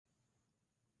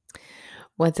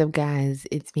What's up, guys?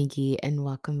 It's Miki, and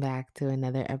welcome back to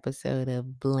another episode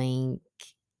of Blank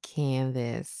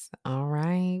Canvas. All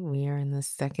right, we are in the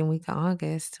second week of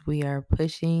August. We are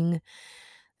pushing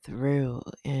through,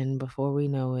 and before we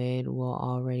know it, we'll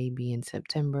already be in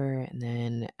September, and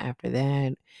then after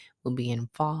that, we'll be in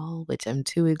fall, which I'm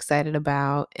too excited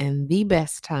about. And the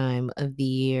best time of the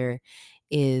year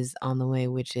is on the way,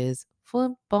 which is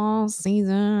football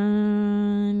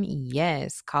season.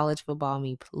 Yes, college football,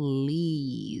 me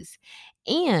please.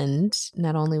 And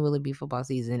not only will it be football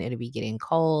season, it'll be getting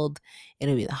cold,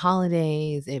 it'll be the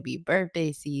holidays, it'll be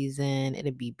birthday season,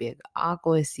 it'll be big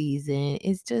aqua season.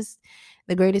 It's just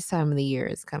the greatest time of the year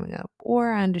is coming up.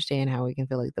 Or I understand how we can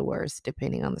feel like the worst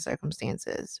depending on the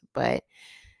circumstances. But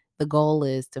the goal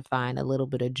is to find a little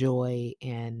bit of joy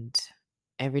and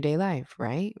everyday life,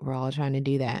 right? We're all trying to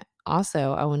do that.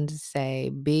 Also, I wanted to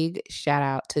say big shout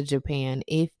out to Japan.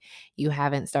 If you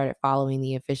haven't started following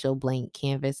the official Blank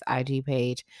Canvas IG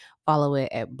page, follow it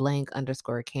at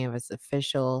blank_canvas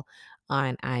official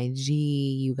on IG.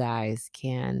 You guys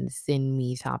can send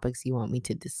me topics you want me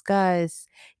to discuss,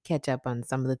 catch up on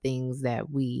some of the things that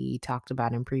we talked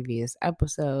about in previous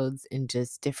episodes, and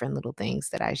just different little things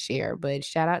that I share. But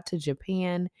shout out to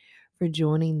Japan for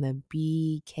joining the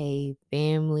BK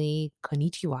family.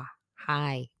 Konnichiwa.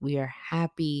 Hi, we are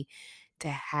happy to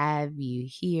have you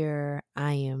here.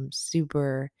 I am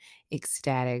super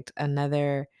ecstatic.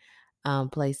 Another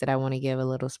place that I want to give a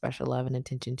little special love and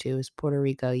attention to is Puerto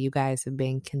Rico. You guys have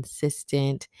been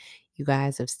consistent. You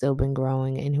guys have still been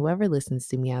growing. And whoever listens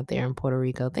to me out there in Puerto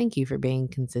Rico, thank you for being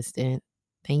consistent.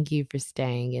 Thank you for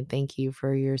staying and thank you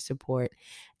for your support.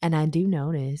 And I do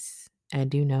notice.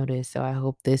 So I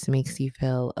hope this makes you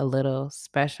feel a little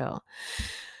special.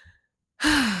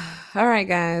 All right,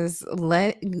 guys,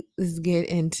 let's get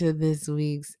into this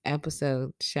week's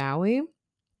episode, shall we?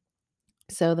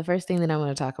 So, the first thing that I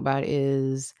want to talk about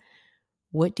is,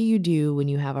 what do you do when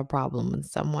you have a problem with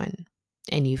someone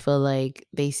and you feel like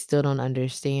they still don't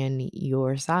understand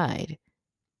your side?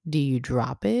 Do you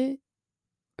drop it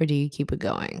or do you keep it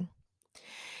going?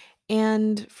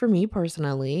 And for me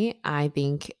personally, I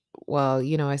think, well,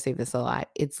 I say this a lot.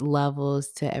 It's levels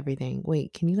to everything.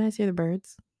 Wait, can you guys hear the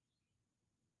birds?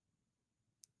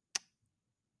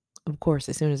 Of course,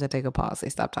 as soon as I take a pause, they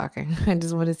stop talking. I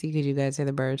just want to see, could you guys hear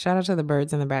the birds? Shout out to the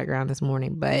birds in the background this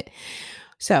morning. But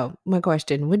so, my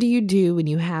question, what do you do when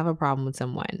you have a problem with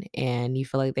someone and you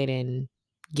feel like they didn't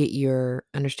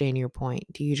understand your point?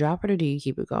 Do you drop it or do you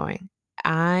keep it going?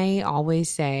 I always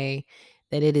say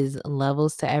that it is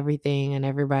levels to everything and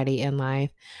everybody in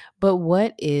life. But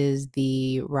what is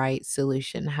the right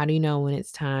solution? How do you know when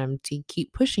it's time to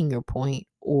keep pushing your point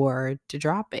or to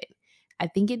drop it? I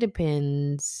think it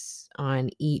depends on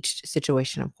each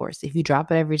situation, of course. If you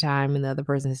drop it every time and the other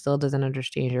person still doesn't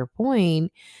understand your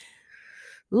point,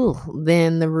 ooh,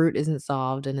 then the root isn't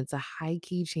solved and it's a high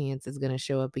key chance it's going to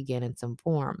show up again in some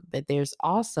form. But there's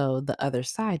also the other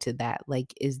side to that.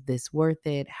 Like, is this worth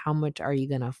it? How much are you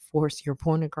going to force your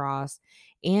point across?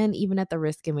 And even at the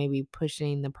risk of maybe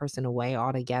pushing the person away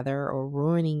altogether or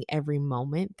ruining every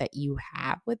moment that you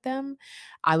have with them,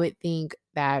 I would think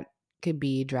that could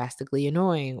be drastically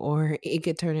annoying, or it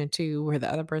could turn into where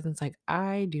the other person's like,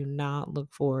 I do not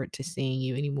look forward to seeing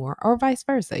you anymore, or vice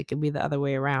versa. It could be the other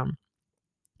way around.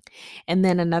 And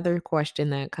then another question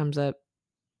that comes up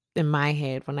in my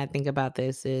head when I think about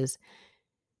this is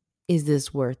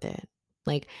this worth it?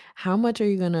 Like, how much are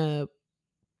you going to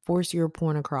force your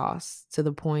point across to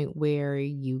the point where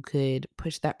you could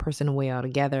push that person away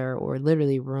altogether or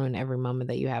literally ruin every moment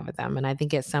that you have with them? And I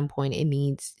think at some point it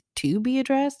needs to be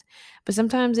addressed, but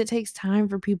sometimes it takes time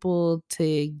for people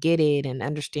to get it and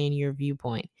understand your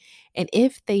viewpoint. And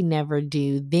if they never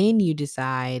do, then you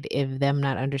decide if them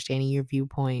not understanding your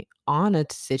viewpoint on a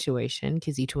situation,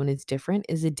 because each one is different,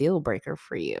 is a deal breaker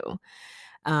for you.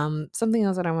 Something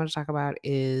else that I want to talk about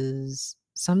is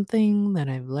something that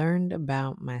I've learned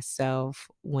about myself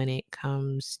when it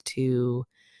comes to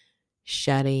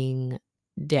shutting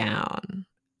down.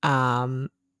 Um,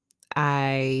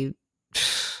 I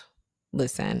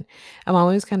listen, I'm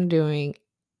always kind of doing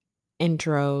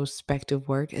introspective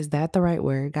work. Is that the right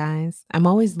word, guys? I'm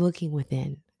always looking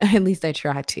within. At least I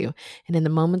try to. And in the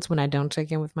moments when I don't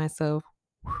check in with myself,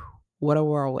 what a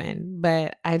whirlwind.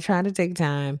 But I try to take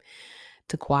time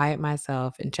to quiet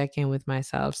myself and check in with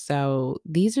myself. So,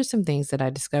 these are some things that I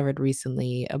discovered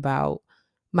recently about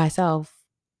myself,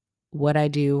 what I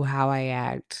do, how I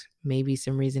act, maybe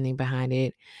some reasoning behind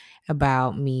it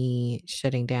about me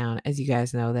shutting down. As you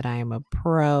guys know, that I am a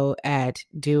pro at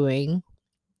doing,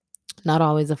 not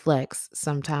always a flex,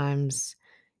 sometimes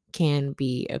can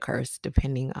be a curse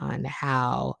depending on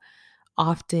how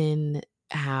often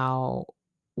how,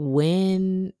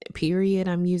 when, period,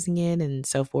 I'm using it, and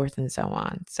so forth and so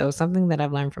on. So something that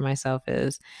I've learned for myself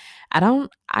is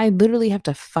I literally have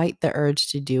to fight the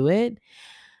urge to do it.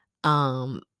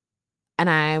 Um, and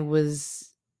I was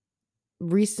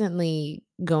recently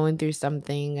going through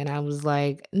something and I was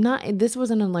like, not this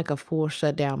wasn't in like a full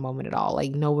shutdown moment at all,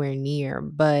 like nowhere near,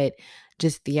 but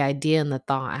just the idea and the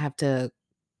thought I have to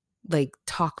like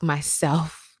talk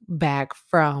myself back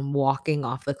from walking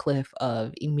off the cliff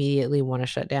of immediately want to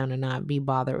shut down and not be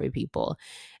bothered with people.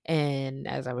 And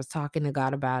as I was talking to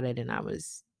God about it and I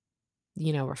was,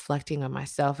 reflecting on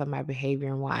myself and my behavior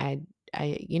and why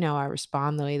I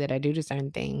respond the way that I do to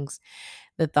certain things,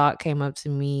 the thought came up to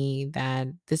me that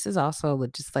this is also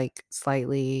just like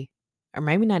slightly, or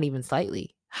maybe not even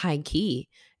slightly, high key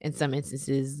in some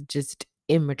instances, just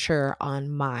immature on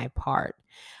my part.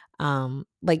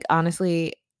 Like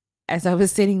honestly, as I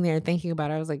was sitting there thinking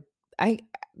about it, I was like, I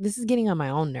this is getting on my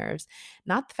own nerves.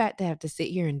 Not the fact to have to sit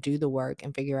here and do the work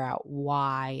and figure out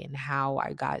why and how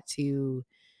I got to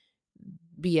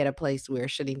be at a place where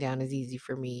shutting down is easy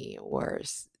for me, or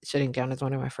shutting down is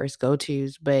one of my first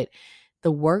go-tos, but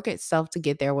the work itself to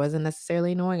get there wasn't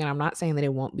necessarily annoying, and I'm not saying that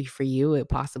it won't be for you, it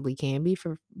possibly can be,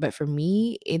 but for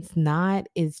me, it's not.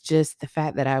 It's just the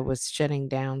fact that I was shutting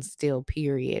down still,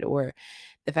 period, or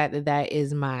the fact that that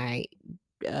is my,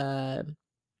 uh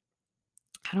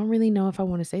I don't really know if I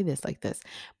wanna say this like this,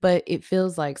 but it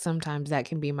feels like sometimes that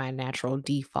can be my natural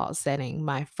default setting,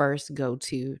 my first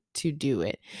go-to to do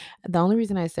it. The only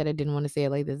reason I said I didn't wanna say it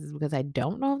like this is because I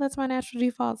don't know if that's my natural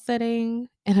default setting,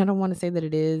 and I don't wanna say that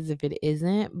it is if it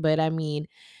isn't, but I mean,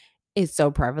 it's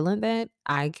so prevalent that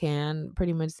I can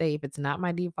pretty much say if it's not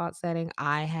my default setting,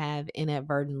 I have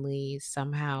inadvertently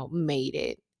somehow made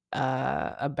it,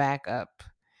 a backup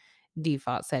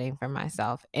default setting for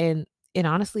myself, and it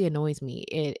honestly annoys me.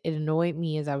 It annoyed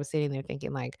me as I was sitting there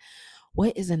thinking like,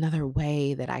 "What is another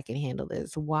way that I can handle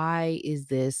this? Why is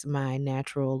this my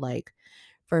natural, like,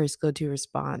 first go-to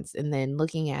response?" And then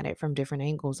looking at it from different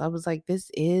angles, I was like,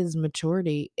 "This is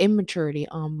immaturity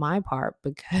on my part,"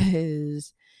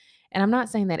 because and I'm not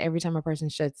saying that every time a person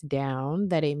shuts down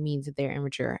that it means that they're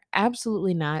immature.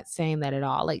 Absolutely not saying that at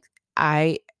all. Like,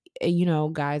 guys,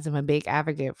 I'm a big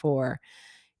advocate for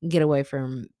get away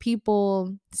from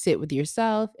people, sit with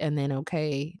yourself, and then,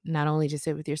 okay, not only just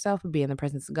sit with yourself, but be in the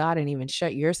presence of God and even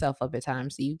shut yourself up at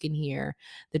times so you can hear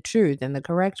the truth and the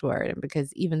correct word. And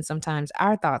because even sometimes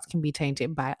our thoughts can be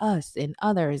tainted by us and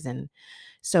others and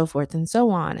so forth and so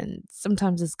on. And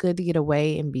sometimes it's good to get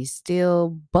away and be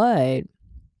still. But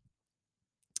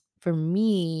for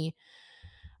me,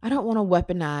 I don't want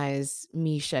to weaponize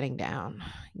me shutting down.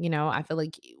 I feel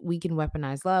like we can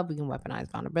weaponize love, we can weaponize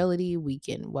vulnerability, we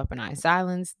can weaponize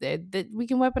silence, that we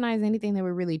can weaponize anything that we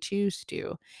really choose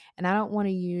to. And I don't want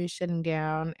to use shutting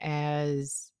down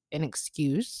as an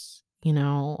excuse.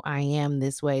 I am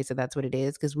this way, so that's what it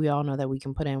is, because we all know that we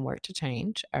can put in work to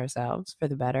change ourselves for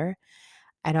the better.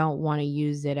 I don't want to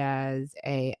use it as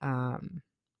a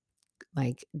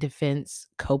like defense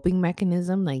coping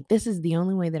mechanism. Like, this is the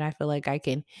only way that I feel like I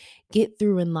can get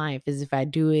through in life is if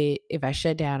I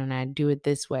shut down and I do it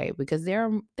this way, because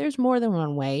there's more than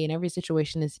one way and every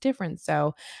situation is different.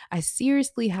 So I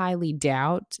seriously highly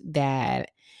doubt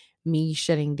that me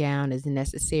shutting down is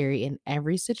necessary in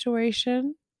every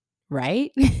situation,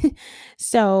 right?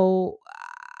 So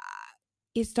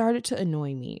it started to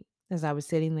annoy me as I was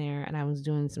sitting there and I was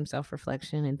doing some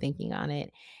self-reflection and thinking on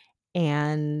it.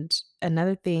 And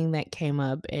another thing that came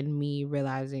up in me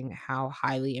realizing how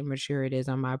highly immature it is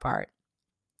on my part,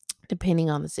 depending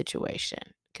on the situation.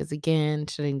 Because again,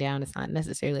 shutting down is not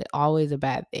necessarily always a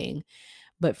bad thing.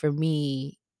 But for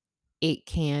me, it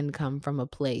can come from a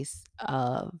place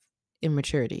of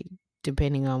immaturity,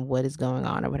 depending on what is going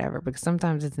on or whatever. Because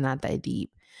sometimes it's not that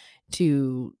deep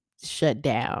to shut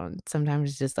down.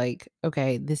 Sometimes it's just like,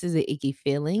 okay, this is an icky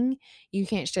feeling. You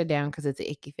can't shut down because it's an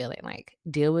icky feeling. Like,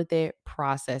 deal with it,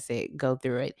 process it, go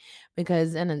through it.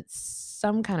 Because in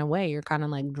some kind of way, you're kind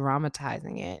of like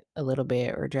dramatizing it a little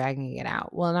bit or dragging it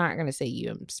out. Well, I'm not going to say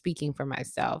you, I'm speaking for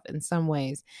myself. In some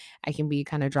ways, I can be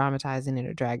kind of dramatizing it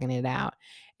or dragging it out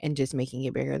and just making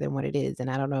it bigger than what it is. And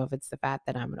I don't know if it's the fact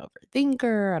that I'm an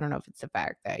overthinker. I don't know if it's the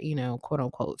fact that, quote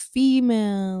unquote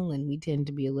female and we tend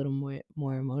to be a little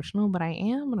more emotional, but I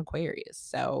am an Aquarius.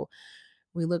 So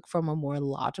we look from a more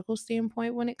logical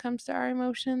standpoint when it comes to our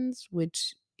emotions,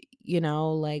 which,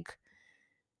 like,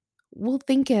 we'll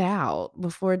think it out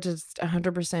before just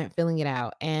 100% feeling it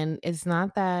out. And it's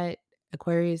not that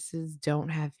Aquariuses don't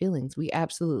have feelings. We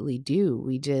absolutely do.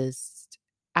 We just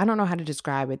I don't know how to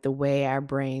describe it, the way our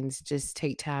brains just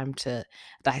take time to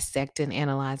dissect and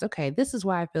analyze, okay, this is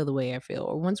why I feel the way I feel.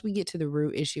 Or once we get to the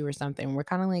root issue or something, we're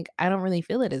kind of like, I don't really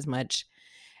feel it as much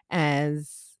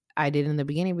as I did in the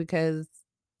beginning because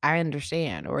I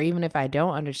understand. Or even if I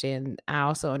don't understand, I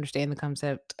also understand the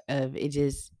concept of it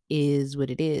just is what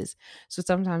it is. So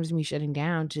sometimes me shutting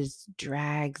down just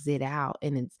drags it out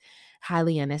and it's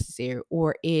highly unnecessary,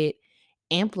 or it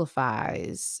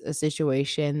amplifies a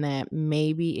situation that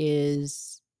maybe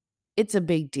is it's a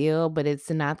big deal, but it's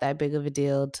not that big of a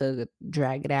deal to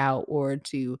drag it out or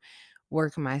to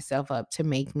work myself up to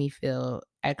make me feel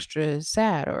extra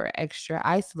sad or extra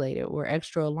isolated or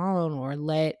extra alone or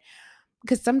let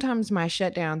because sometimes my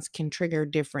shutdowns can trigger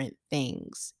different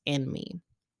things in me.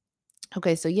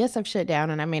 Okay, so yes, I've shut down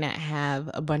and I may not have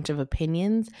a bunch of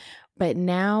opinions, but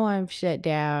now I've shut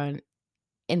down,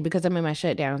 and because I'm in my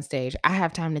shutdown stage, I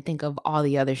have time to think of all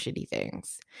the other shitty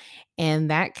things.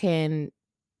 And that can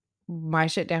my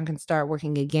shutdown can start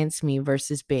working against me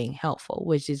versus being helpful,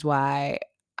 which is why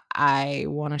I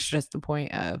want to stress the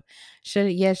point of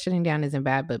shutting down isn't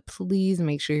bad, but please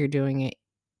make sure you're doing it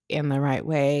in the right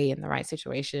way, in the right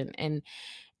situation, and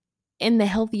in the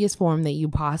healthiest form that you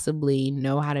possibly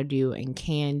know how to do and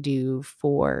can do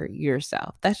for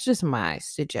yourself. That's just my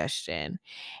suggestion.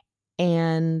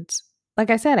 And like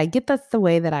I said, I get that's the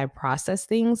way that I process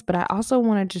things, but I also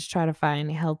want to just try to find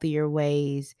healthier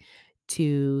ways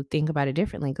to think about it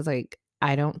differently. Cause like,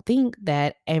 I don't think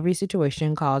that every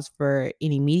situation calls for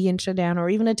an immediate shutdown or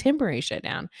even a temporary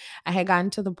shutdown. I had gotten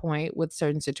to the point with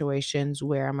certain situations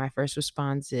where my first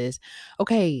response is,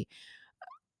 okay,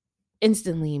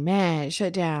 instantly mad,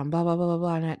 shut down, blah, blah, blah, blah,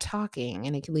 blah, not talking.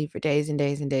 And it can leave for days and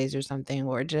days and days or something,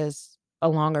 or just a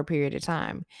longer period of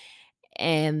time.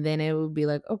 And then it would be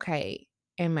like, okay,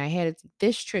 in my head, it's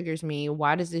this triggers me.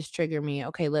 Why does this trigger me?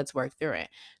 Okay, let's work through it.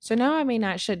 So now I may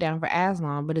not shut down for as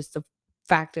long, but it's the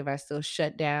fact of I still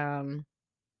shut down,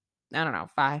 I don't know,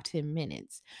 5, 10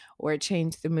 minutes, or it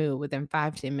changed the mood within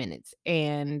 5, 10 minutes.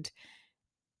 And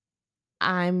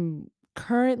I'm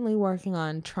currently working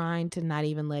on trying to not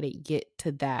even let it get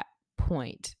to that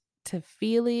point, to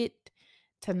feel it,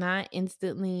 to not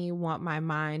instantly want my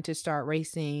mind to start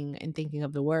racing and thinking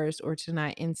of the worst, or to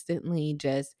not instantly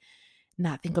just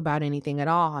not think about anything at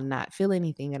all, not feel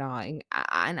anything at all.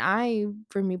 And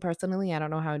for me personally, I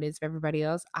don't know how it is for everybody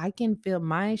else. I can feel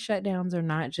my shutdowns are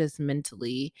not just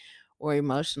mentally or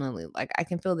emotionally. Like I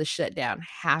can feel the shutdown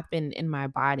happen in my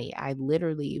body. I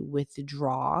literally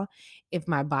withdraw. If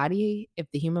the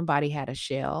human body had a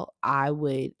shell, I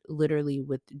would literally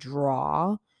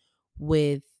withdraw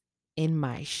within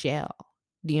my shell.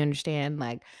 Do you understand?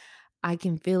 Like I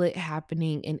can feel it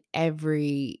happening in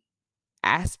every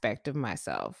aspect of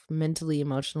myself, mentally,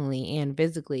 emotionally, and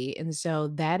physically. And so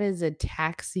that is a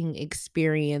taxing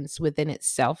experience within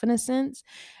itself, in a sense,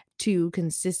 to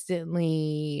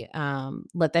consistently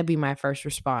let that be my first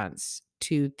response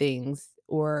to things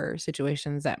or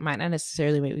situations that might not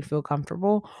necessarily make me feel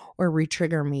comfortable or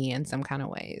re-trigger me in some kind of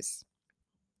ways.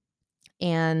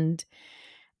 And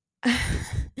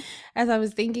as I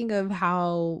was thinking of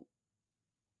how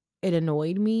it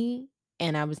annoyed me,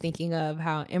 and I was thinking of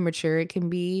how immature it can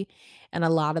be in a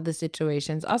lot of the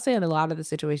situations. I'll say in a lot of the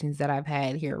situations that I've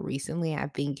had here recently, I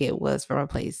think it was from a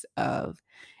place of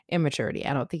immaturity.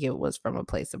 I don't think it was from a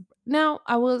place of now,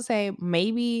 I will say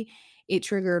maybe it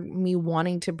triggered me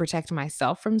wanting to protect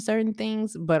myself from certain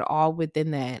things, but all within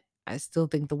that, I still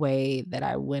think the way that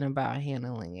I went about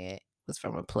handling it was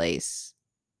from a place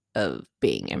of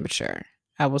being immature.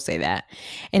 I will say that.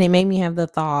 And it made me have the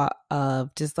thought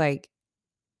of just like,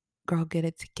 girl, get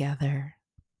it together.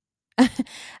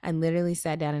 I literally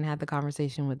sat down and had the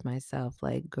conversation with myself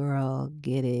like, girl,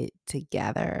 get it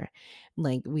together.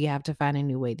 Like, we have to find a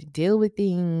new way to deal with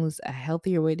things, a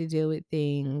healthier way to deal with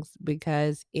things,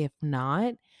 because if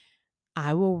not,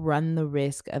 I will run the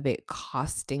risk of it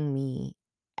costing me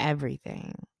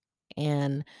everything.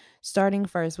 And starting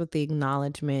first with the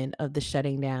acknowledgement of the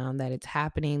shutting down, that it's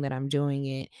happening, that I'm doing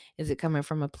it. Is it coming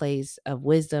from a place of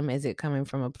wisdom? Is it coming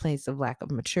from a place of lack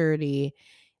of maturity?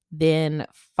 Then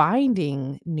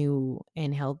finding new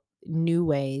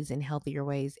ways and healthier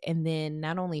ways, and then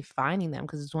not only finding them,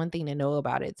 because it's one thing to know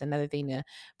about it, it's another thing to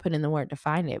put in the work to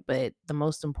find it, but the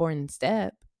most important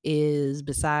step is,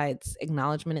 besides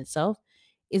acknowledgement itself,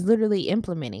 is literally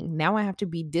implementing. Now I have to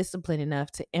be disciplined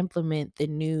enough to implement the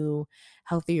new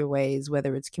healthier ways,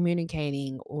 whether it's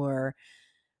communicating or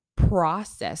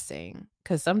processing,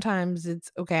 because sometimes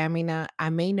it's okay, I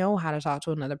may know how to talk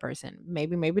to another person,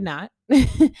 maybe not,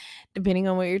 depending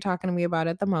on what you're talking to me about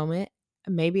at the moment.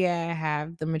 Maybe I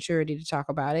have the maturity to talk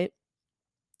about it,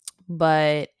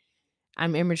 but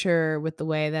I'm immature with the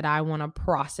way that I want to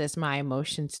process my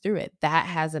emotions through it. That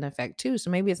has an effect too.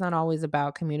 So maybe it's not always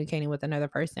about communicating with another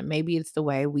person. Maybe it's the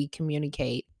way we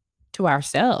communicate to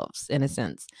ourselves, in a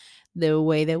sense, the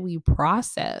way that we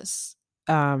process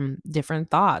different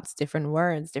thoughts, different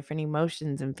words, different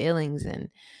emotions and feelings and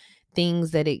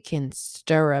things that it can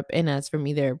stir up in us from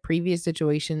either previous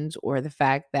situations or the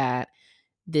fact that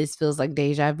this feels like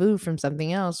deja vu from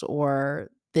something else, or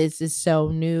this is so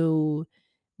new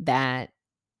that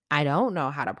I don't know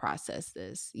how to process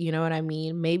this. You know what I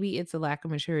mean? Maybe it's a lack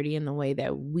of maturity in the way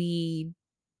that we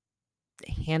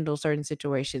handle certain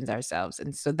situations ourselves.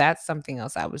 And so that's something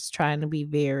else I was trying to be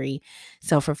very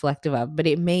self-reflective of, but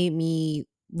it made me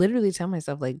literally tell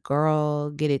myself like,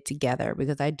 "Girl, get it together,"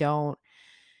 because I don't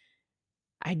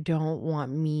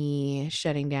want me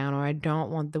shutting down, or I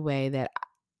don't want the way that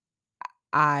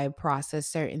I process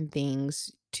certain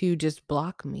things to just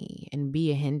block me and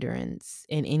be a hindrance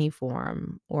in any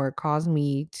form or cause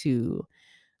me to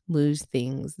lose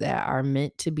things that are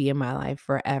meant to be in my life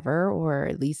forever, or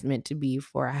at least meant to be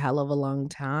for a hell of a long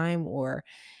time, or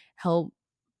help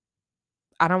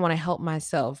I don't want to help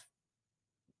myself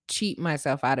cheat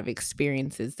myself out of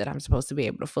experiences that I'm supposed to be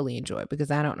able to fully enjoy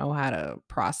because I don't know how to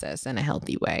process in a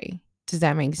healthy way. Does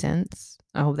that make sense?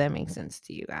 I hope that makes sense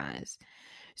to you guys.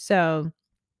 So,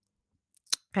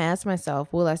 I asked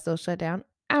myself, will I still shut down?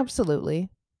 Absolutely.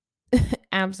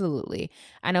 Absolutely.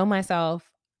 I know myself.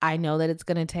 I know that it's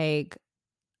going to take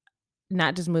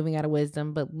not just moving out of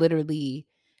wisdom, but literally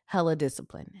hella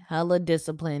discipline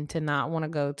to not want to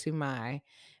go to my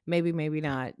maybe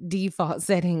not default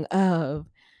setting of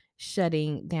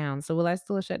shutting down. So, will I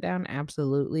still shut down?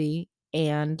 Absolutely.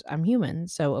 And I'm human.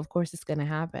 So, of course, it's going to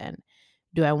happen.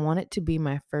 Do I want it to be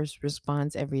my first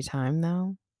response every time,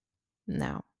 though?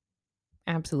 No.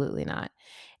 Absolutely not.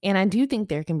 And I do think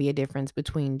there can be a difference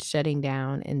between shutting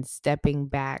down and stepping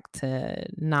back to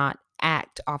not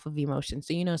act off of emotion.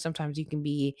 So, sometimes you can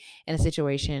be in a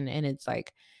situation and it's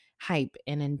like hype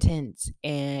and intense.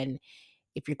 And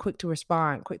if you're quick to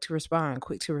respond, quick to respond,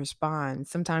 quick to respond,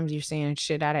 sometimes you're saying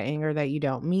shit out of anger that you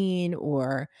don't mean,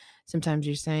 or sometimes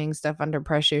you're saying stuff under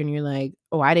pressure and you're like,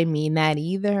 oh, I didn't mean that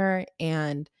either.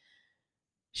 And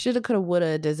shoulda, coulda,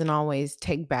 woulda doesn't always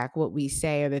take back what we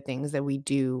say or the things that we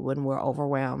do when we're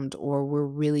overwhelmed or we're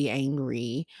really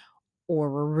angry or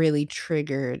we're really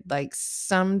triggered. Like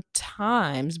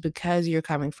sometimes because you're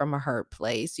coming from a hurt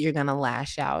place, you're gonna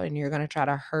lash out and you're gonna try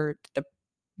to hurt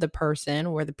the person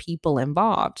or the people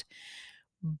involved.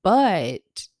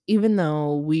 But even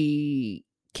though we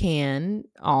can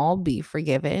all be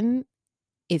forgiven,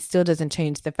 it still doesn't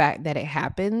change the fact that it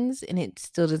happens, and it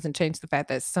still doesn't change the fact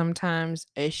that sometimes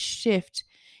a shift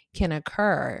can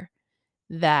occur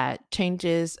that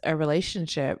changes a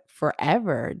relationship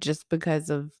forever just because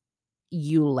of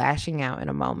you lashing out in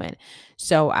a moment.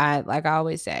 So like I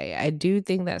always say, I do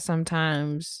think that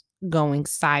sometimes going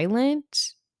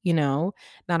silent,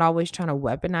 not always trying to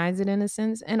weaponize it in a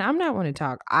sense. And I'm not one to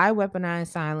talk. I weaponize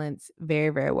silence very,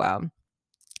 very well.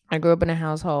 I grew up in a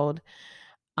household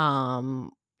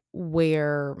um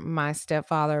where my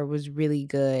stepfather was really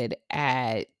good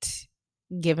at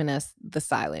giving us the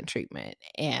silent treatment,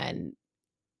 and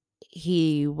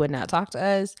he would not talk to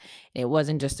us. It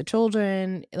wasn't just the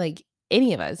children, like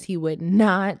any of us. He would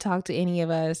not talk to any of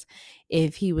us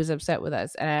if he was upset with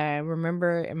us. And I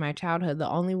remember in my childhood, the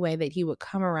only way that he would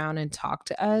come around and talk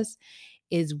to us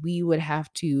is we would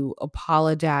have to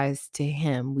apologize to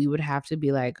him. We would have to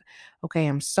be like, okay,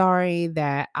 I'm sorry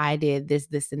that I did this,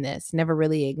 this, and this. Never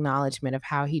really acknowledgement of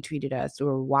how he treated us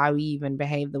or why we even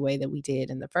behaved the way that we did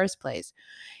in the first place.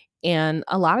 And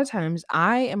a lot of times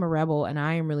I am a rebel and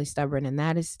I am really stubborn, and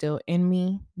that is still in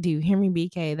me. Do you hear me,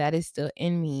 BK? That is still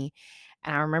in me.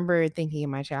 And I remember thinking in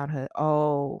my childhood,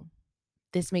 oh,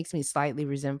 this makes me slightly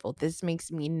resentful. This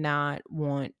makes me not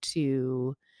want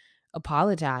to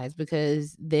apologize,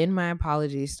 because then my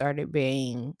apologies started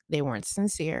being, they weren't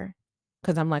sincere.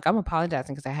 Because I'm like, I'm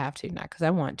apologizing because I have to, not because I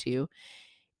want to.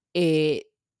 It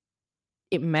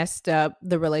it messed up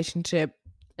the relationship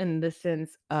in the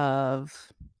sense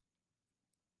of,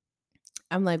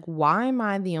 I'm like, why am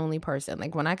I the only person?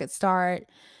 Like when I could start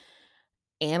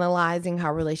analyzing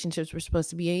how relationships were supposed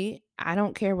to be, I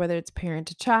don't care whether it's parent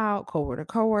to child, coworker to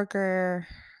coworker,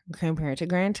 grandparent to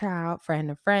grandchild, friend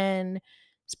to friend,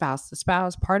 spouse to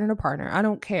spouse, partner to partner. I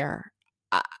don't care.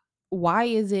 I, why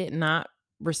is it not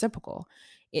reciprocal?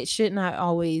 It should not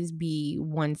always be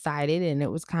one sided. And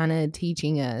it was kind of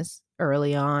teaching us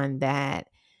early on that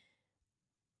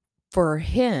for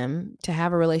him to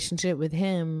have a relationship with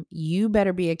him, you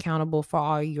better be accountable for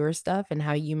all your stuff and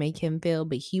how you make him feel,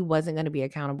 but he wasn't going to be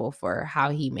accountable for how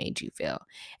he made you feel.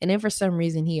 And if for some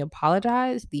reason he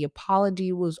apologized, the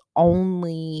apology was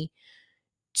only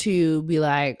to be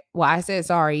like, well, I said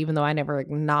sorry, even though I never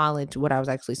acknowledged what I was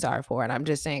actually sorry for. And I'm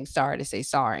just saying sorry to say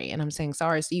sorry. And I'm saying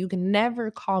sorry. So you can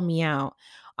never call me out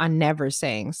on never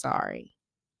saying sorry.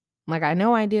 Like, I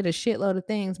know I did a shitload of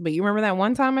things, but you remember that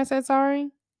one time I said sorry?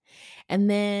 And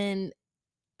then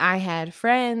I had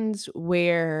friends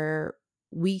where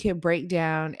we could break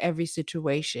down every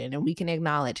situation and we can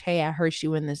acknowledge, hey, I hurt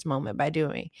you in this moment by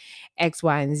doing X,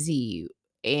 Y, and Z.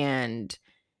 And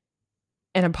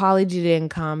an apology didn't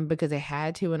come because they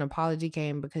had to. An apology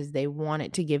came because they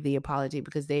wanted to give the apology,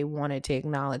 because they wanted to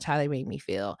acknowledge how they made me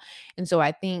feel. And so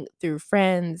I think through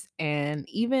friends and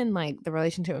even like the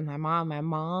relationship with my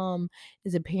mom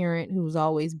is a parent who's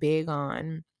always big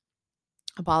on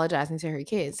apologizing to her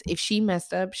kids. If she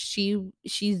messed up,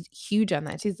 she's huge on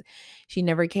that. She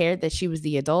never cared that she was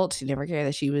the adult. She never cared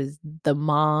that she was the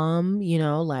mom,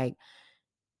 like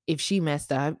if she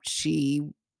messed up, she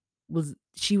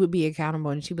would be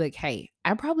accountable and she'd be like, "Hey,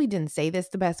 I probably didn't say this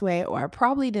the best way, or I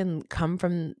probably didn't come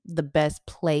from the best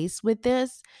place with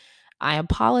this. I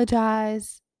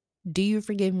apologize. Do you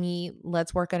forgive me?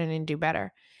 Let's work on it and do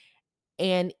better."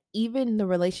 And even the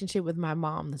relationship with my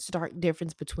mom, the stark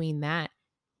difference between that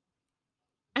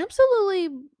absolutely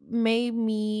made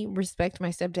me respect my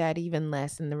stepdad even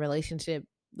less in the relationship,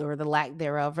 or the lack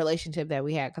thereof relationship that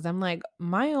we had. Cause I'm like,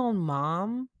 my own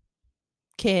mom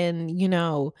can,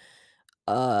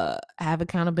 have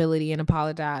accountability and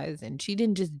apologize. And she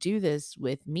didn't just do this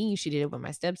with me, she did it with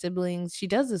my step siblings. She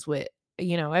does this with,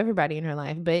 everybody in her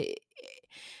life. But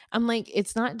I'm like,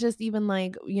 it's not just even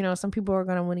like, some people are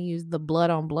going to want to use the blood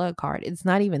on blood card. It's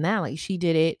not even that. Like, she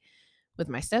did it with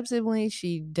my step siblings,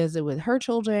 she does it with her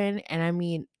children. And I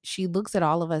mean, she looks at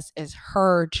all of us as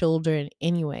her children,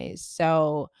 anyways.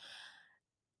 So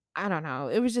I don't know.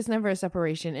 It was just never a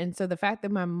separation. And so the fact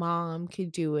that my mom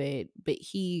could do it, but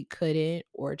he couldn't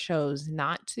or chose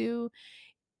not to,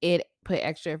 it put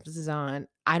extra emphasis on,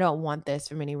 I don't want this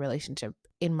from any relationship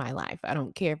in my life. I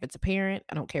don't care if it's a parent.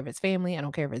 I don't care if it's family. I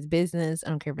don't care if it's business. I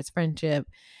don't care if it's friendship.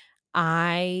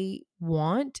 I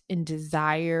want and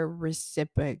desire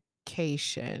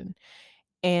reciprocation.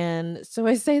 And so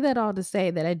I say that all to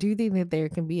say that I do think that there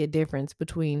can be a difference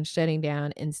between shutting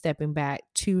down and stepping back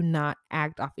to not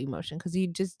act off emotion, because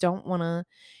you don't want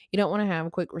to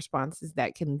have quick responses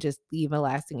that can just leave a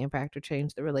lasting impact or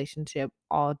change the relationship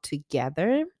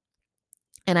altogether.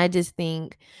 And I just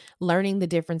think learning the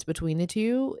difference between the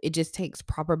two, it just takes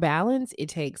proper balance. It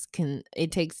takes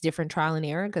different trial and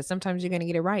error, because sometimes you're going to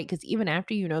get it right, because even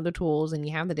after you know the tools and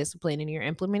you have the discipline and you're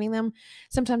implementing them,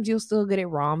 sometimes you'll still get it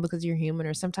wrong because you're human,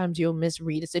 or sometimes you'll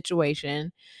misread a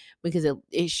situation because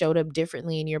it showed up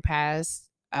differently in your past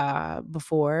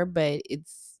before, but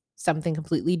it's something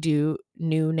completely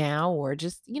new now, or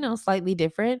just, slightly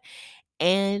different,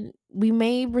 and we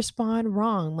may respond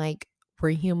wrong. Like, we're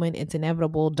human, it's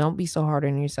inevitable. Don't be so hard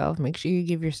on yourself. Make sure you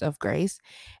give yourself grace,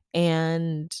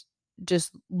 and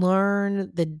just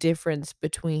learn the difference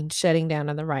between shutting down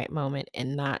in the right moment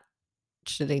and not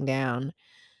shutting down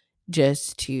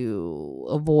just to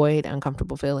avoid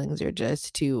uncomfortable feelings, or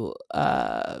just to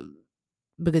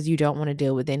because you don't want to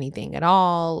deal with anything at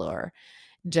all, or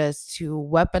just to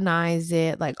weaponize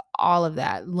it, like all of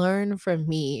that. Learn from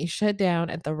me, shut down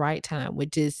at the right time,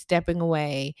 which is stepping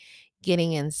away,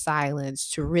 getting in silence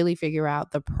to really figure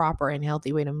out the proper and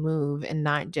healthy way to move, and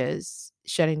not just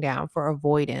shutting down for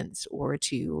avoidance or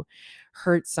to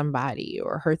hurt somebody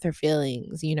or hurt their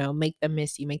feelings, make them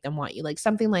miss you, make them want you, like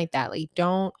something like that. Like,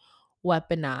 don't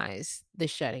weaponize the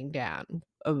shutting down.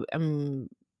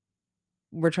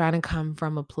 We're trying to come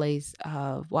from a place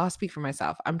of, well, I'll speak for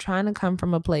myself. I'm trying to come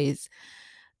from a place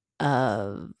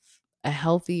of a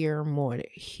healthier, more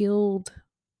healed,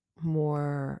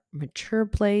 more mature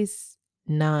place,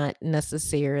 not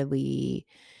necessarily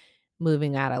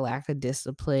moving out of lack of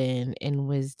discipline and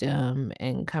wisdom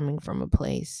and coming from a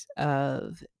place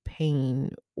of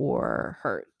pain or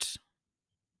hurt.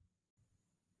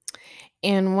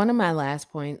 And one of my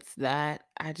last points that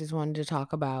I just wanted to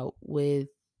talk about with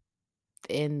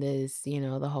in this,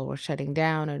 the whole shutting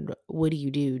down, and what do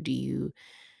you do?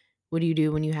 What do you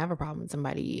do when you have a problem with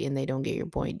somebody and they don't get your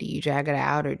point? Do you drag it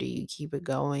out or do you keep it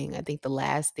going? I think the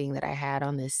last thing that I had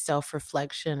on this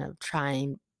self-reflection of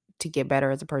trying to get better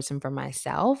as a person for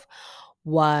myself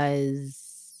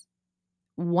was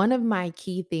one of my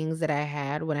key things that I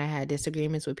had when I had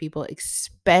disagreements with people,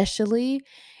 especially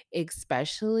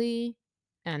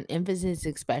an emphasis,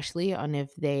 especially on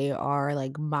if they are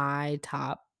like my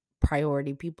top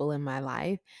priority people in my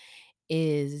life,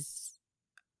 is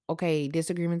okay,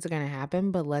 disagreements are going to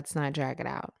happen, but let's not drag it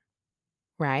out,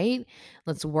 right?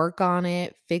 Let's work on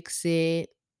it, fix it.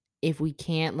 If we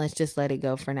can't, let's just let it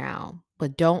go for now.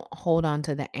 But don't hold on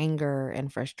to the anger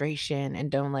and frustration, and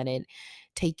don't let it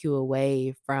take you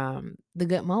away from the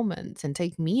good moments and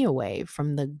take me away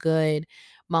from the good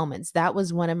moments. That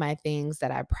was one of my things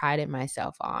that I prided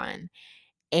myself on.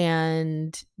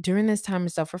 And during this time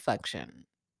of self reflection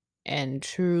and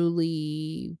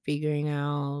truly figuring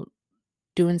out,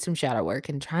 doing some shadow work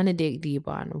and trying to dig deep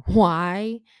on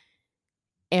why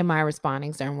am I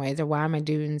responding certain ways, or why am I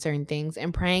doing certain things,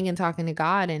 and praying and talking to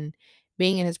God and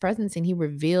being in his presence. And he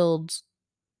revealed,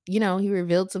 he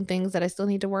revealed some things that I still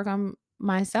need to work on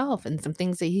myself, and some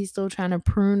things that he's still trying to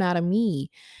prune out of me.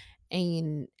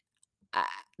 And I,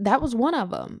 that was one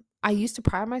of them. I used to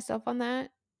pride myself on that.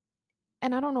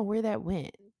 And I don't know where that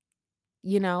went,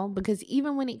 because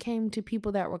even when it came to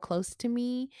people that were close to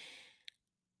me,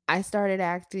 I started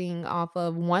acting off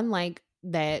of one, like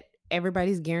that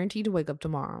everybody's guaranteed to wake up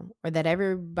tomorrow, or that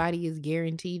everybody is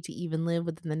guaranteed to even live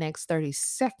within the next 30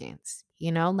 seconds.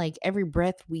 Like every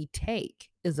breath we take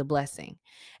is a blessing.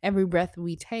 Every breath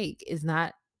we take is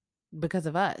not because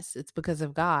of us, it's because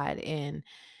of God. And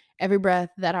every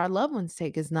breath that our loved ones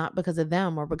take is not because of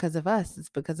them or because of us, it's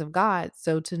because of God.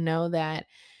 So to know that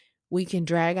we can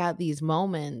drag out these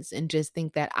moments and just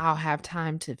think that I'll have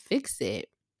time to fix it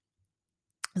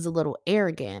is a little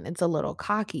arrogant. It's a little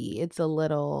cocky. It's a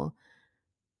little,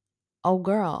 oh,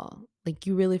 girl, like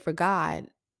you really forgot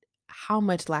how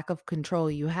much lack of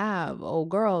control you have. Oh,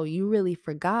 girl, you really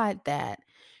forgot that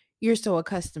you're so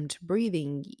accustomed to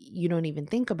breathing, you don't even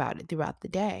think about it throughout the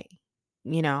day,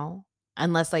 you know?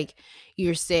 Unless like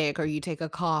you're sick or you take a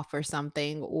cough or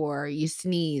something, or you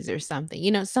sneeze or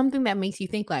something, something that makes you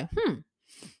think like,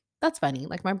 that's funny.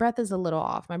 Like my breath is a little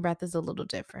off. My breath is a little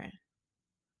different,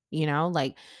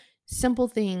 like simple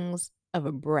things of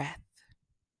a breath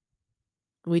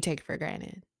we take for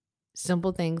granted.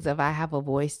 Simple things of I have a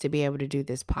voice to be able to do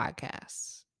this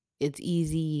podcast. It's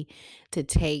easy to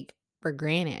take for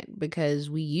granted because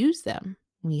we use them.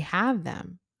 We have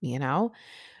them.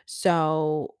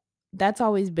 So that's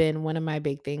always been one of my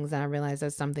big things. And I realize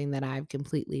that's something that I've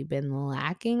completely been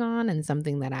lacking on, and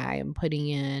something that I am putting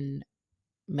in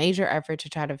major effort to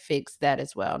try to fix that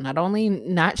as well. Not only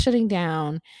not shutting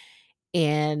down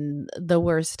in the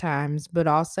worst times, but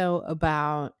also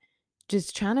about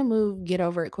just trying to get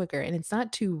over it quicker. And it's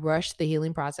not to rush the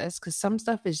healing process, because some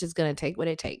stuff is just going to take what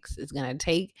it takes. It's going to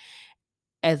take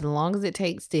as long as it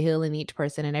takes to heal in each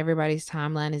person. And everybody's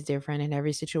timeline is different and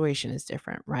every situation is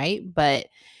different, right? But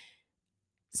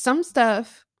some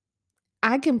stuff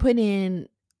I can put in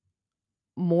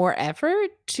more effort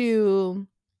to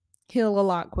heal a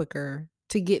lot quicker,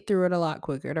 to get through it a lot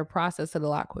quicker, to process it a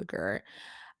lot quicker.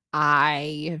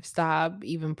 I have stopped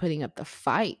even putting up the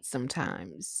fight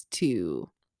sometimes to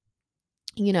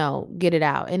get it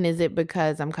out. And is it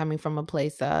because I'm coming from a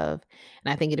place of,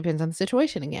 and I think it depends on the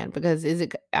situation again, because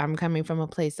I'm coming from a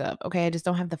place of, okay, I just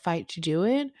don't have the fight to do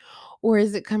it? Or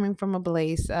is it coming from a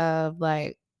place of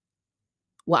like,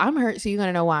 well, I'm hurt, so you're going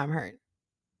to know why I'm hurt.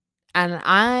 And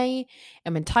I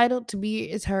am entitled to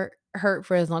be as hurt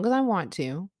for as long as I want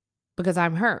to, because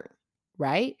I'm hurt,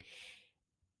 right?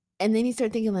 And then you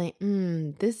start thinking like,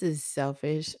 this is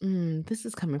selfish. This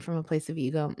is coming from a place of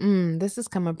ego. This is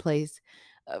coming from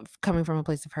a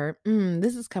place of hurt.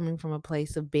 This is coming from a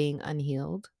place of being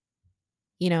unhealed.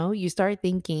 You start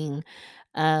thinking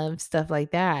of stuff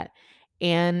like that.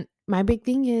 And my big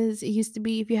thing is, it used to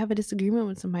be, if you have a disagreement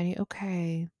with somebody,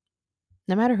 okay,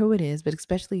 no matter who it is, but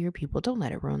especially your people, don't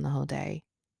let it ruin the whole day.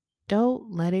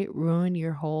 Don't let it ruin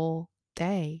your whole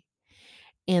day.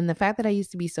 And the fact that I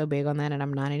used to be so big on that and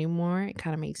I'm not anymore, it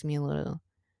kind of makes me a little,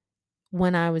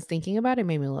 when I was thinking about it, it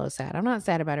made me a little sad. I'm not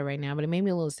sad about it right now, but it made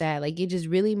me a little sad. Like it just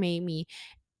really made me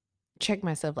check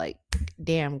myself like,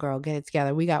 damn, girl, get it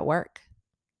together. We got work.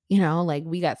 Like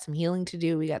we got some healing to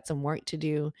do. We got some work to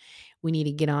do. We need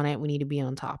to get on it. We need to be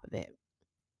on top of it.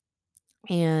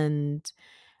 And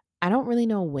I don't really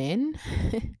know when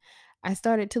I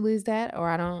started to lose that,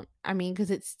 or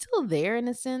because it's still there in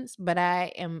a sense, but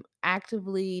I am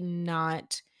actively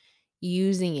not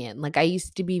using it. Like I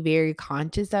used to be very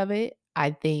conscious of it,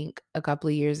 I think a couple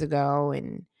of years ago.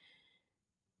 And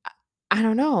I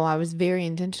don't know, I was very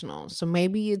intentional. So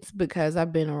maybe it's because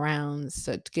I've been around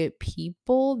such good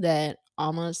people that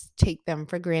almost take them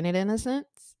for granted in a sense,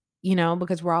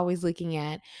 because we're always looking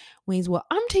at ways, well,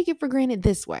 I'm taking for granted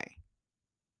this way.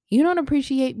 You don't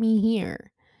appreciate me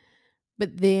here.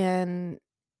 But then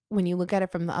when you look at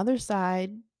it from the other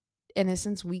side, in a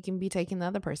sense, we can be taking the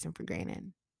other person for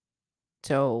granted.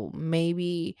 So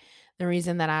maybe the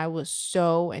reason that I was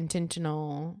so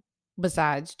intentional,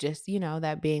 besides just,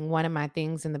 that being one of my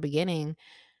things in the beginning,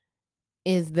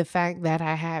 is the fact that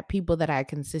I had people that I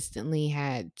consistently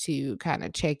had to kind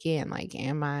of check in. Like,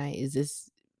 is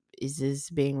this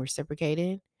being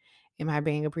reciprocated? Am I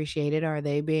being appreciated? Are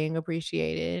they being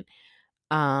appreciated?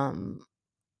 Um,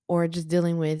 or just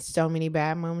dealing with so many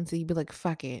bad moments that you'd be like,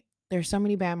 fuck it. There's so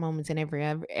many bad moments in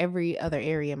every other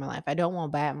area in my life. I don't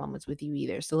want bad moments with you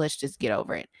either. So let's just get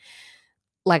over it.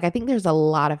 Like, I think there's a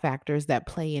lot of factors that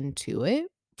play into it.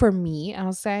 For me,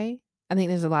 I'll say. I think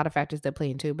there's a lot of factors that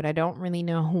play into it, but I don't really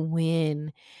know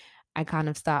when I kind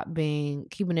of stopped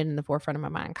keeping it in the forefront of my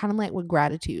mind. Kind of like with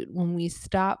gratitude. When we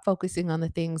stop focusing on the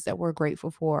things that we're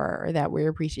grateful for or that we're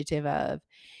appreciative of,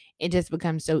 it just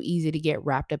becomes so easy to get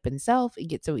wrapped up in self. It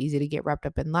gets so easy to get wrapped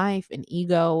up in life and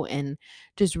ego and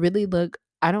just really look.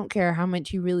 I don't care how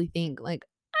much you really think, like,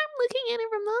 I'm looking at it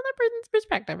from the other person's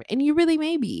perspective. And you really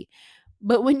may be.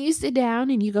 But when you sit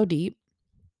down and you go deep,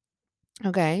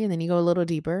 okay, and then you go a little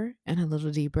deeper and a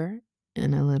little deeper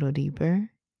and a little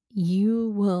deeper, you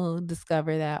will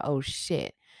discover that, oh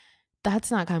shit,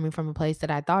 that's not coming from a place that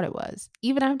I thought it was.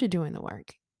 Even after doing the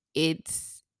work,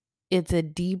 it's it's a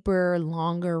deeper,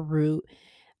 longer root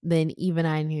than even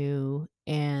I knew,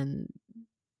 and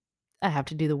I have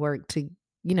to do the work to,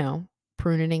 you know,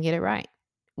 prune it and get it right.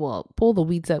 Well, pull the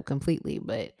weeds up completely,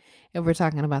 but if we're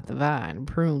talking about the vine,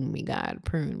 prune me, God,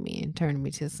 prune me and turn me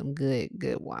to some good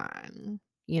wine,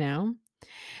 you know?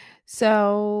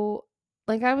 So,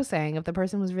 like I was saying, if the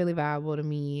person was really valuable to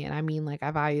me, and I mean, like,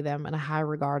 I value them in a high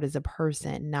regard as a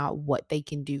person, not what they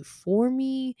can do for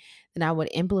me, then I would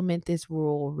implement this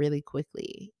rule really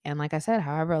quickly. And like I said,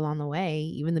 however, along the way,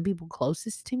 even the people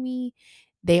closest to me,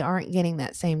 they aren't getting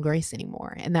that same grace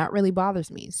anymore. And that really bothers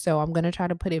me. So I'm going to try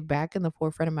to put it back in the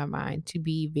forefront of my mind to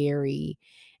be very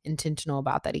intentional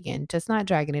about that again, just not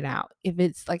dragging it out. If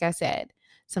it's, like I said,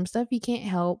 some stuff you can't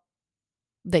help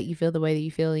that you feel the way that you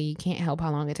feel, and you can't help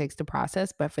how long it takes to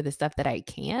process. But for the stuff that I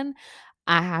can,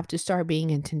 I have to start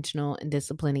being intentional and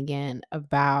disciplined again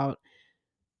about,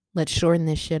 let's shorten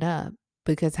this shit up.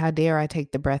 Because how dare I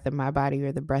take the breath in my body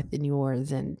or the breath in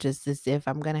yours, and just as if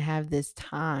I'm going to have this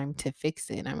time to fix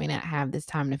it. I may not have this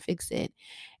time to fix it.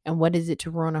 And what is it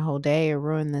to ruin a whole day or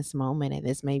ruin this moment? And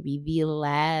this may be the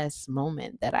last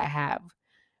moment that I have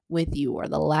with you, or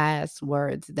the last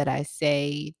words that I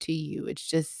say to you. It's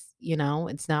just,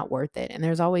 it's not worth it. And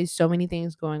there's always so many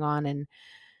things going on in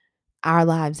our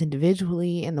lives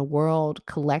individually and the world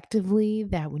collectively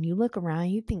that when you look around,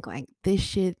 you think like, this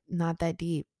shit not that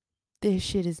deep. This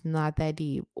shit is not that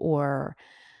deep. Or,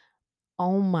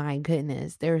 oh my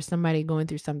goodness, there's somebody going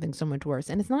through something so much worse.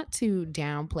 And it's not to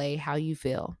downplay how you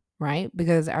feel, right?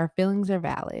 Because our feelings are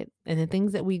valid and the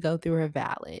things that we go through are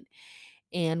valid,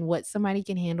 and what somebody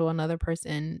can handle, another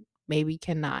person maybe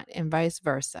cannot, and vice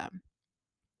versa.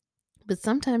 But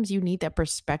sometimes you need that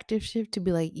perspective shift to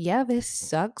be like, yeah, this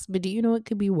sucks, but do you know it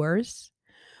could be worse?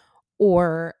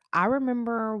 Or I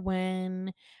remember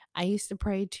when I used to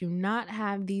pray to not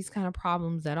have these kind of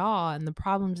problems at all, and the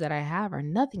problems that I have are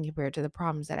nothing compared to the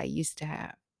problems that I used to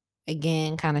have.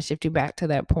 Again, kind of shifting back to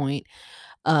that point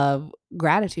of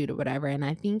gratitude or whatever. And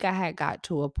I think I had got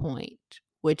to a point,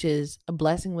 which is a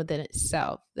blessing within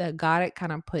itself, that God had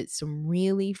kind of put some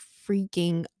really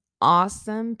freaking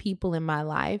awesome people in my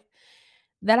life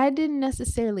that I didn't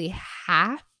necessarily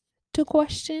have to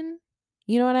question.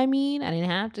 You know what I mean? I didn't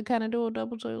have to kind of do a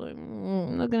double take, like,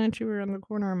 looking at you around the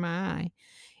corner of my eye.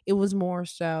 It was more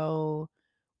so,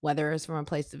 whether it's from a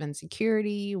place of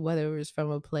insecurity, whether it was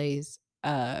from a place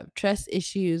of trust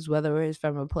issues, whether it was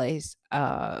from a place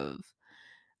of,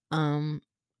 um,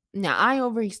 now I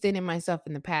overextended myself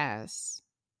in the past.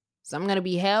 So I'm going to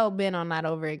be hell bent on not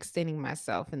overextending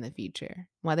myself in the future,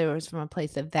 whether it was from a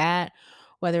place of that,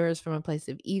 whether it was from a place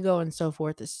of ego and so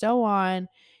forth and so on.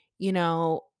 You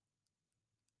know,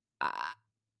 I,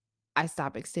 I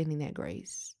stop extending that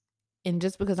grace. And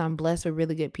just because I'm blessed with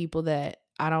really good people that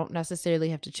I don't necessarily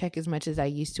have to check as much as I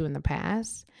used to in the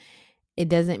past, it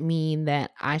doesn't mean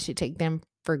that I should take them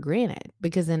for granted.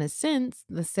 Because in a sense,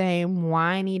 the same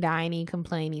whiny, diny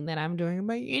complaining that I'm doing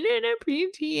about, you didn't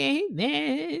appreciate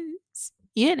this,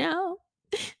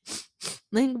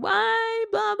 like, why,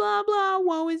 blah, blah, blah,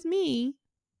 woe is me.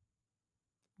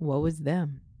 Woe is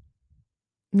them.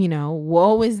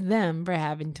 Woe is them for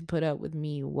having to put up with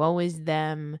me. Woe is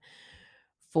them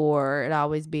for it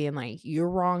always being like, you're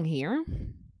wrong here.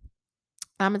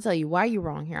 I'm going to tell you why you're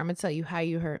wrong here. I'm going to tell you how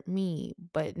you hurt me,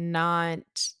 but not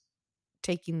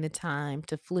taking the time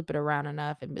to flip it around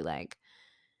enough and be like,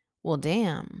 Well,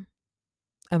 damn.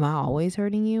 Am I always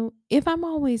hurting you? If I'm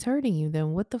always hurting you,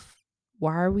 then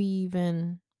why are we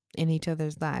even in each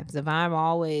other's lives? If I'm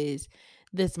always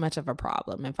this much of a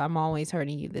problem, if I'm always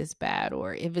hurting you this bad,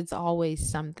 or if it's always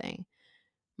something,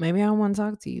 maybe I don't want to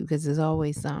talk to you because there's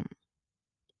always something,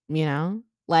 you know?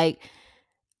 Like,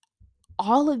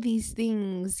 all of these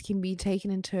things can be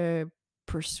taken into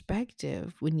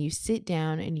perspective when you sit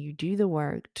down and you do the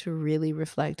work to really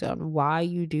reflect on why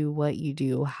you do what you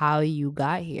do, how you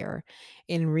got here,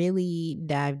 and really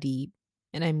dive deep.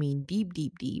 And I mean deep,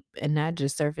 deep, deep, and not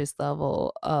just surface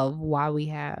level of why we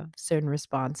have certain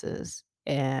responses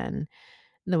and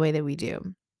the way that we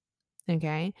do.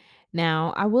 Okay.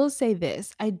 Now, I will say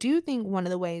this. I do think one of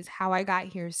the ways how I got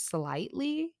here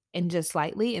slightly and just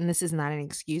slightly, and this is not an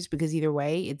excuse because either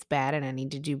way, it's bad and I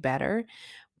need to do better,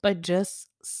 but just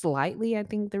slightly, I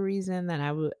think the reason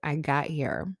that I got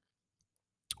here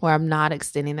where I'm not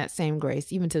extending that same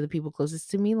grace even to the people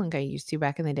closest to me like I used to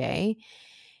back in the day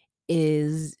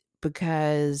is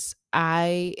because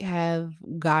I have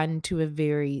gotten to a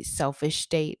very selfish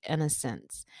state in a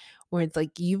sense where it's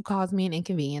like you've caused me an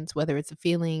inconvenience, whether it's a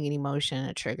feeling, an emotion,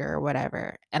 a trigger, or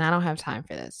whatever, and I don't have time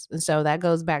for this. And so that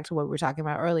goes back to what we were talking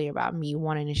about earlier about me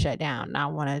wanting to shut down,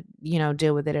 not want to,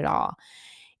 deal with it at all.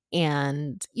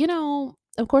 And,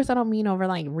 of course, I don't mean over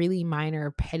like really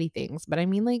minor petty things, but I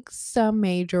mean like some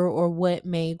major or what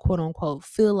may quote unquote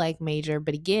feel like major.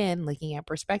 But again, looking at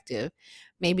perspective,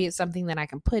 maybe it's something that I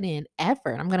can put in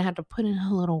effort. I'm going to have to put in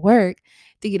a little work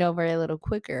to get over it a little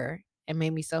quicker. And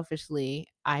maybe selfishly,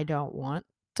 I don't want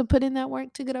to put in that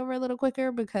work to get over a little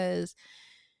quicker because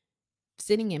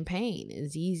sitting in pain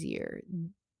is easier.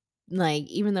 Like,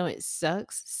 even though it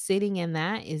sucks, sitting in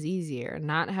that is easier.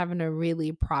 Not having to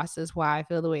really process why I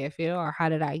feel the way I feel or how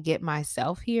did I get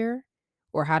myself here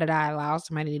or how did I allow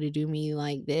somebody to do me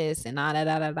like this and da da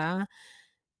da da da.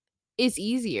 It's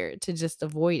easier to just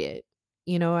avoid it.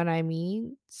 You know what I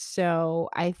mean? So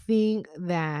I think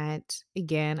that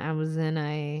again, I was in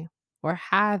a or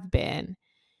have been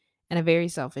in a very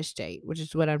selfish state, which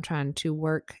is what I'm trying to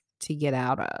work to get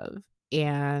out of.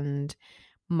 And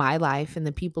my life and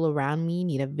the people around me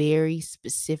need a very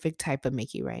specific type of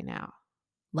Mickey right now.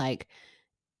 Like,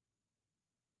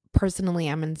 personally,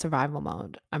 I'm in survival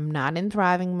mode. I'm not in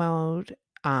thriving mode.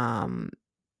 Um,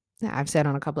 I've said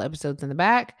on a couple episodes in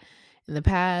the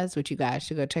past, which you guys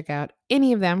should go check out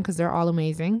any of them because they're all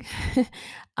amazing.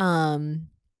 um,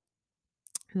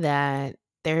 that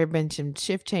there have been some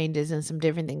shift changes and some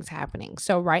different things happening.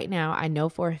 So right now, I know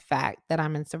for a fact that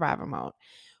I'm in survival mode.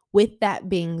 With that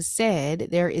being said,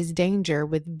 there is danger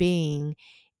with being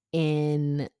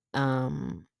in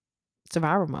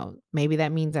survival mode. Maybe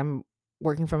that means I'm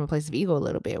working from a place of ego a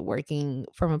little bit, working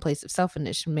from a place of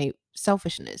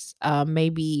selfishness.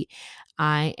 Maybe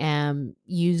I am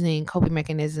using coping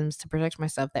mechanisms to protect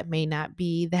myself that may not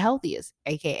be the healthiest,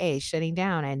 aka shutting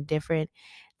down and different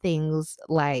things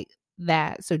like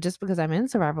that. So just because I'm in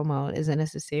survival mode isn't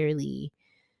necessarily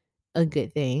a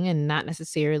good thing and not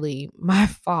necessarily my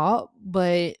fault,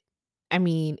 but I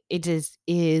mean, it just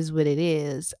is what it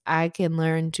is. I can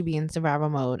learn to be in survival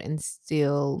mode and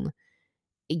still,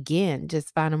 again,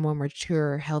 just find a more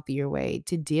mature, healthier way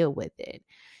to deal with it.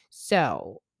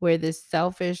 So, where the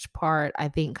selfish part I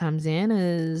think comes in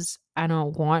is I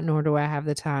don't want, nor do I have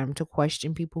the time to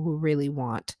question people who really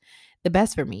want the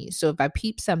best for me. So, if I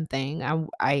peep something,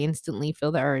 I instantly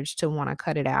feel the urge to want to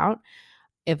cut it out.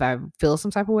 If I feel some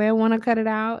type of way, I wanna cut it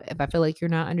out. If I feel like you're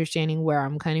not understanding where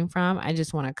I'm cutting from, I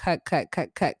just wanna cut, cut,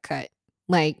 cut, cut, cut.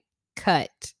 Like,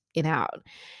 cut it out.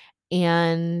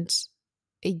 And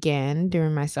again,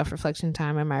 during my self-reflection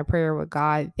time and my prayer with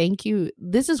God, thank you.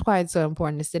 This is why it's so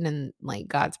important to sit in, like,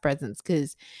 God's presence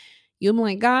because 'cause you'll be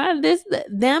like, "God, this,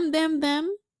 them,"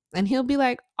 and he'll be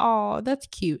like, "Oh, that's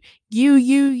cute.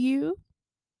 You."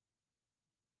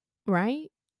 Right?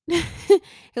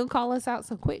 He'll call us out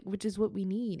so quick, which is what we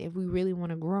need if we really want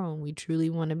to grow and we truly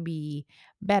want to be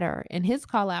better. And his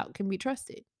call out can be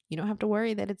trusted. You don't have to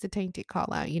worry that it's a tainted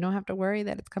call out. You don't have to worry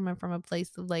that it's coming from a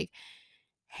place of like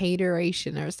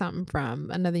hateration or something from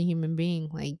another human being.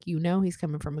 Like, he's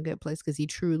coming from a good place because he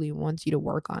truly wants you to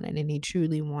work on it and he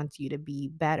truly wants you to be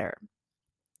better.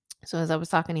 So, as I was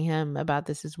talking to him about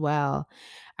this as well,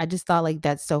 I just thought like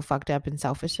that's so fucked up and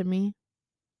selfish of me,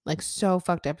 like so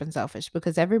fucked up and selfish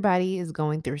because everybody is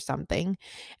going through something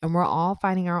and we're all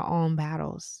fighting our own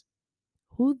battles.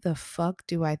 Who the fuck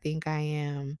do I think I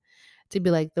am to be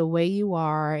like the way you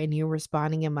are and you're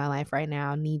responding in my life right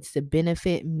now needs to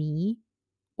benefit me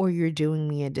or you're doing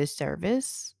me a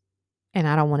disservice and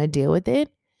I don't want to deal with it?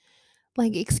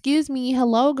 Like, excuse me,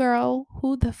 hello girl,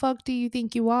 who the fuck do you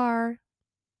think you are?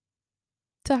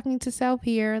 Talking to self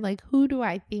here. Like, who do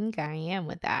I think I am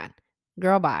with that?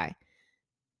 Girl, bye.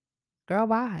 Girl,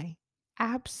 bye.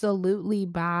 Absolutely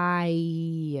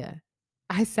bye.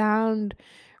 I sound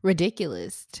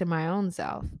ridiculous to my own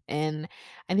self. And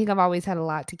I think I've always had a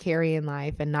lot to carry in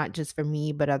life, and not just for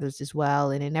me, but others as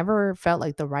well. And it never felt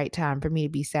like the right time for me to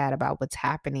be sad about what's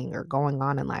happening or going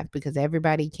on in life, because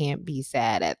everybody can't be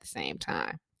sad at the same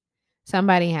time.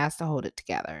 Somebody has to hold it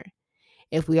together.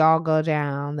 If we all go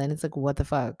down, then it's like, what the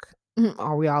fuck?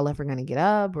 Are we all ever going to get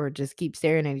up, or just keep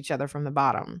staring at each other from the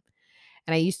bottom?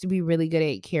 And I used to be really good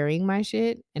at carrying my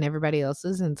shit and everybody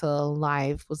else's, until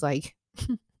life was like,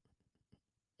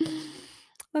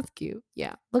 that's cute.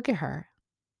 Yeah. Look at her.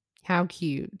 How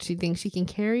cute. She thinks she can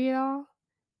carry it all.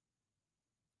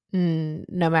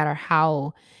 No matter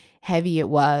how heavy it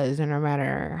was, or no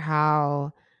matter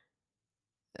how,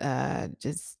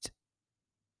 just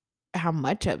how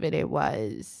much of it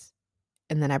was.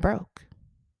 And then I broke.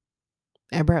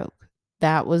 I broke.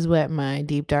 That was what my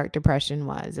deep, dark depression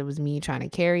was. It was me trying to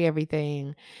carry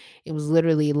everything. It was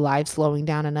literally life slowing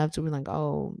down enough to be like,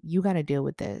 oh, you got to deal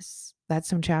with this. That's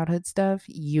some childhood stuff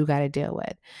you got to deal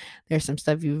with. There's some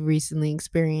stuff you've recently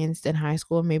experienced in high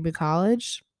school, maybe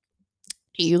college.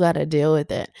 You got to deal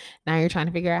with it. Now you're trying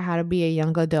to figure out how to be a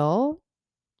young adult,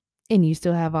 and you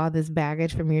still have all this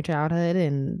baggage from your childhood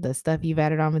and the stuff you've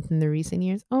added on within the recent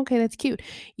years. Okay, that's cute.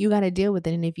 You got to deal with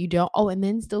it. And if you don't, and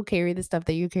then still carry the stuff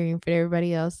that you're carrying for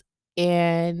everybody else.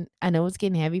 And I know it's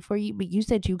getting heavy for you, but you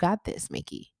said you got this,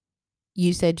 Mickey.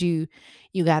 You said you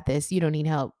got this. You don't need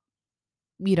help.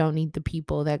 You don't need the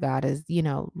people that God has,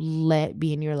 let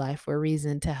be in your life for a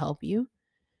reason to help you.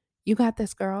 You got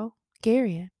this, girl.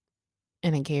 Carry it.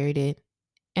 And I carried it.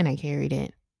 And I carried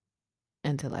it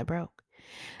until I broke.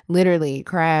 Literally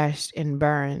crashed and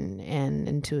burned and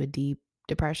into a deep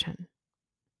depression.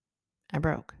 I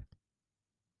broke.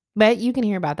 But you can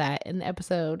hear about that in the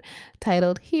episode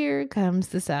titled Here Comes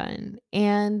the Sun.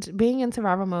 And being in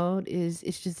survival mode it's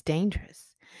just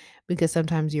dangerous, because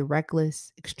sometimes you're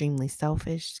reckless, extremely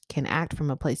selfish, can act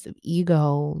from a place of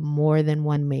ego more than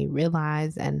one may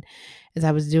realize. And as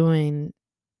I was doing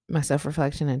my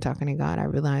self-reflection and talking to God, I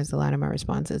realized a lot of my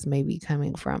responses may be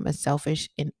coming from a selfish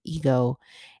and ego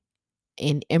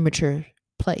an immature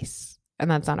place, and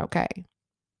that's not okay.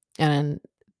 And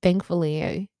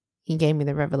thankfully, he gave me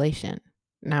the revelation.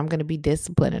 Now I'm going to be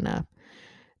disciplined enough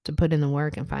to put in the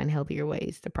work and find healthier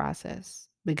ways to process,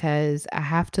 because I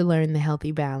have to learn the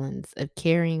healthy balance of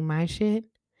carrying my shit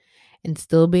and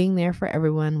still being there for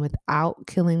everyone without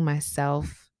killing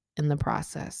myself in the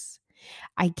process.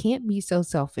 I can't be so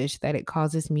selfish that it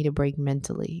causes me to break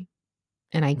mentally,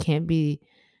 and I can't be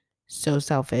so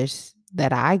selfish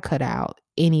that I cut out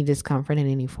any discomfort in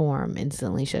any form,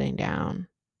 instantly shutting down,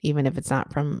 even if it's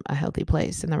not from a healthy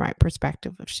place and the right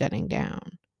perspective of shutting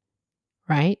down,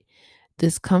 right?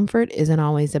 Discomfort isn't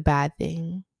always a bad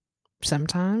thing.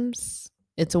 Sometimes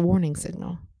it's a warning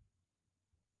signal.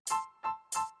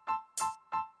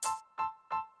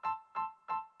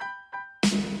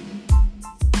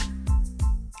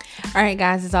 All right,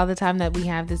 guys, it's all the time that we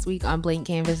have this week on Blank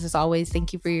Canvas. As always,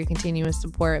 thank you for your continuous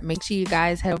support. Make sure you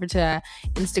guys head over to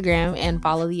Instagram and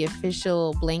follow the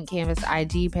official Blank Canvas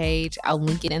IG page. I'll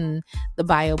link it in the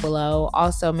bio below.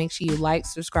 Also, make sure you like,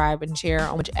 subscribe, and share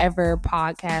on whichever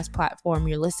podcast platform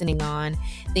you're listening on.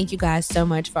 Thank you guys so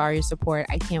much for all your support.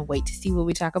 I can't wait to see what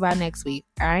we talk about next week.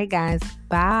 All right, guys,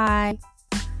 bye.